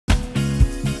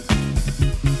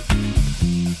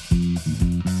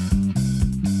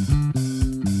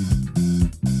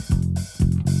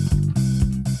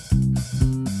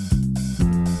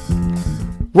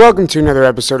Welcome to another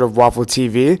episode of Waffle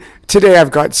TV. Today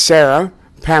I've got Sarah,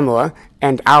 Pamela,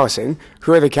 and Allison,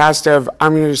 who are the cast of,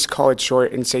 I'm going to just call it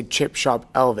short and say Chip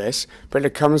Shop Elvis, but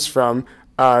it comes from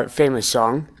a famous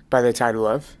song by the title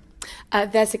of...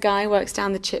 There's a guy who works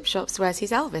down the chip shop, swears he's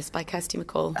Elvis by Kirsty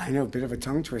MacColl. I know, a bit of a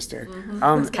tongue twister.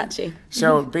 It's catchy.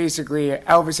 So basically,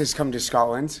 Elvis has come to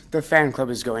Scotland. The fan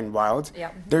club is going wild.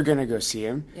 Yep. They're going to go see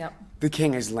him. Yep. The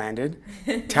king has landed.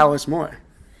 Tell us more.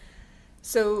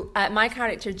 So my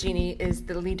character, Jeannie, is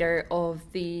the leader of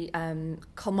the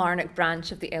Kilmarnock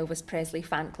branch of the Elvis Presley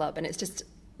fan club. And it's just,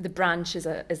 the branch is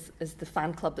the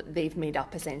fan club that they've made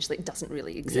up, essentially. It doesn't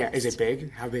really exist. Yeah, is it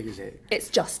big? How big is it?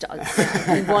 It's just us.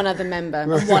 And one other member.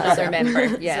 One other member,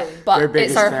 yeah. But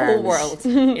it's our whole world,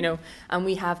 And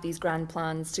we have these grand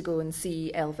plans to go and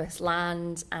see Elvis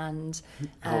land and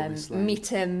meet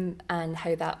him and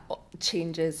how that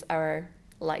changes our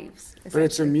lives. But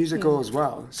it's a musical as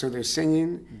well. So there's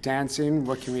singing, dancing.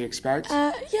 What can we expect?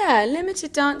 Yeah,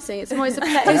 limited dancing. It's always a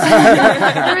play.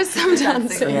 There is some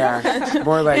dancing. Yeah,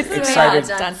 more like excited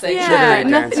dancing. Yeah,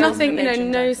 dancing. nothing,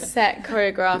 no set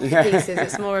choreographed pieces.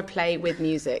 It's more a play with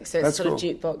music. So it's That's sort cool. of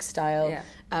jukebox style,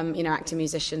 actor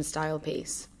musician style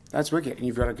piece. That's wicked. And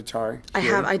you've got a guitar.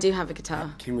 I do have a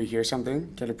guitar. Can we hear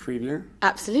something? Get a preview?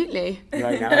 Absolutely.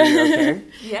 Right now, are you okay?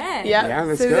 Yeah,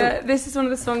 let's so go. This is one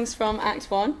of the songs from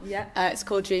Act 1. Yeah. It's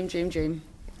called Dream, Dream, Dream.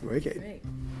 Wicked. Great.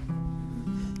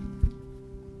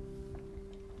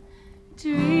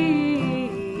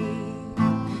 Dream,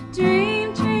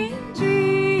 dream, dream,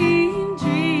 dream,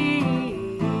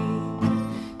 dream.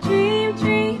 Dream,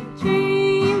 dream,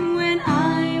 dream when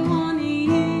I want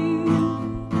you.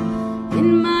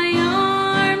 In my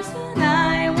arms when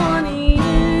I want you.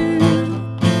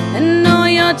 And all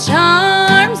your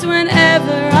charms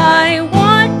whenever I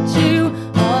want you.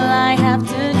 All I have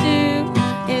to do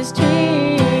is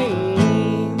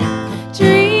dream.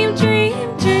 Dream,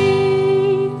 dream,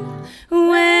 dream.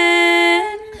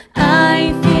 When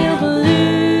I feel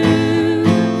blue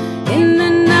in the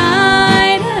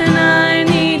night and I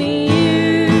need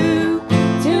you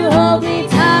to hold me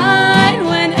tight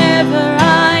whenever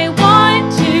I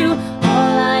want to.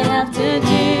 All I have to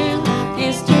do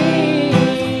is dream.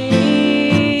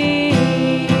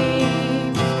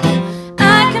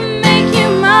 I can make you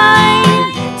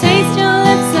mine, taste your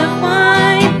lips of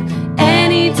wine,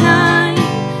 anytime,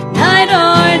 night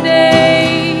or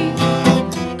day.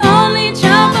 Only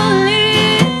trouble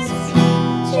is,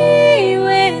 gee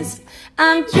whiz,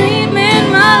 I'm dreaming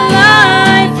my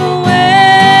life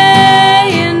away,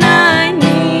 and I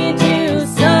need you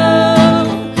so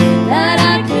that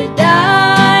I could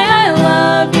die. I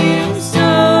love you so,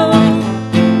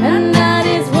 and that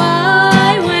is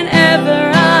why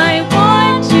whenever I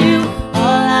want you,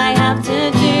 all I have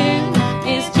to do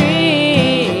is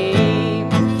dream.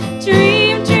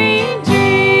 Dream, dream,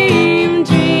 dream,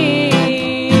 dream.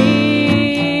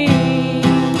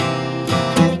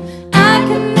 I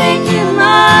can make you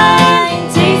mine,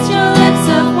 taste your lips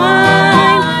of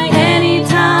wine,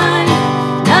 anytime,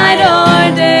 night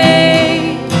or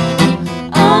day.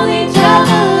 Only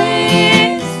trouble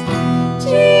is,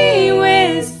 gee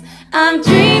whiz, I'm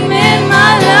dreaming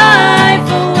my life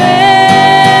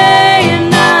away,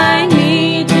 and I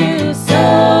need you so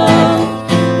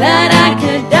that I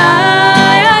could die.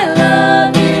 I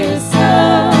love you so,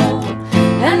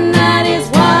 and that is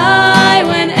why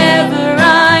whenever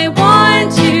I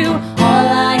want you, all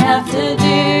I have to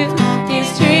do is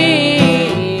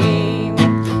dream.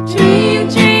 Dream,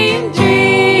 dream,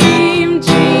 dream,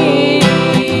 dream.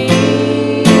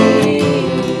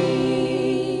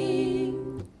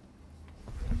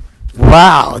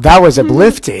 Wow, that was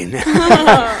uplifting.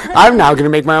 I'm now going to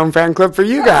make my own fan club for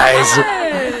you guys.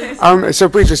 So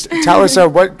please just tell us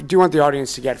what do you want the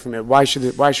audience to get from it? Why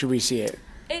should we see it?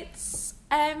 It's,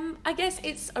 I guess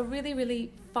it's a really,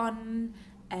 really fun,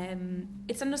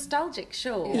 it's a nostalgic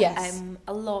show. Yes.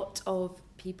 A lot of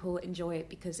people enjoy it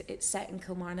because it's set in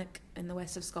Kilmarnock in the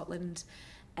west of Scotland,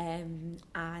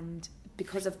 and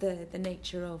because of the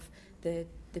nature of the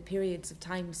periods of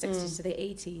time, 60s to the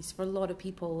 80s, for a lot of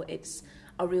people it's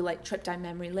a real trip down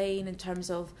memory lane in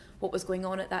terms of what was going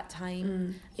on at that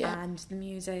time and the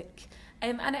music.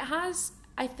 And it has,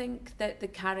 I think that the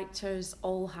characters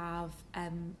all have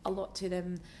a lot to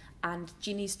them, and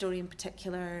Jeannie's story in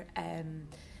particular,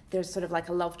 there's sort of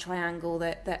a love triangle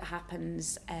that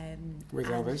happens With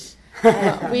Elvis?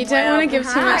 We don't want to give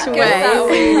too much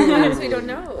away. Perhaps we don't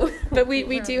know. But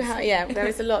we do have, there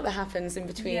is a lot that happens in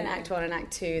between Act 1 and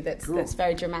Act 2 that's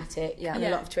very dramatic and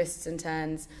a lot of twists and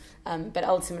turns. But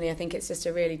ultimately, I think it's just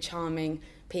a really charming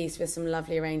piece with some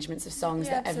lovely arrangements of songs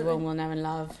that everyone will know and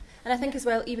love. And I think as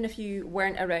well, even if you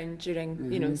weren't around during,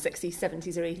 60s,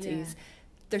 70s or 80s,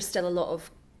 there's still a lot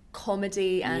of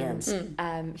comedy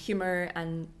and humour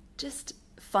and just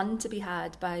fun to be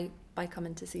had by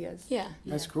coming to see us. Yeah.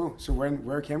 That's cool. So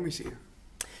where can we see you?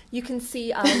 You can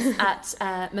see us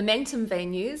at Momentum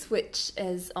Venues, which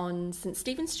is on St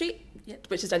Stephen Street,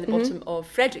 which is down the bottom of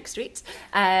Frederick Street.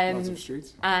 Lots of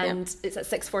streets. And it's at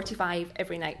 6:45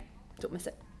 every night. Don't miss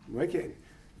it. Wicked.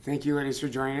 Thank you, ladies, for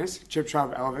joining us. Chip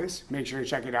Shop Elvis. Make sure to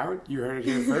check it out. You heard it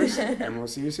here first, and we'll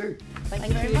see you soon. Thank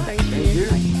you very much.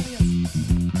 Thank you.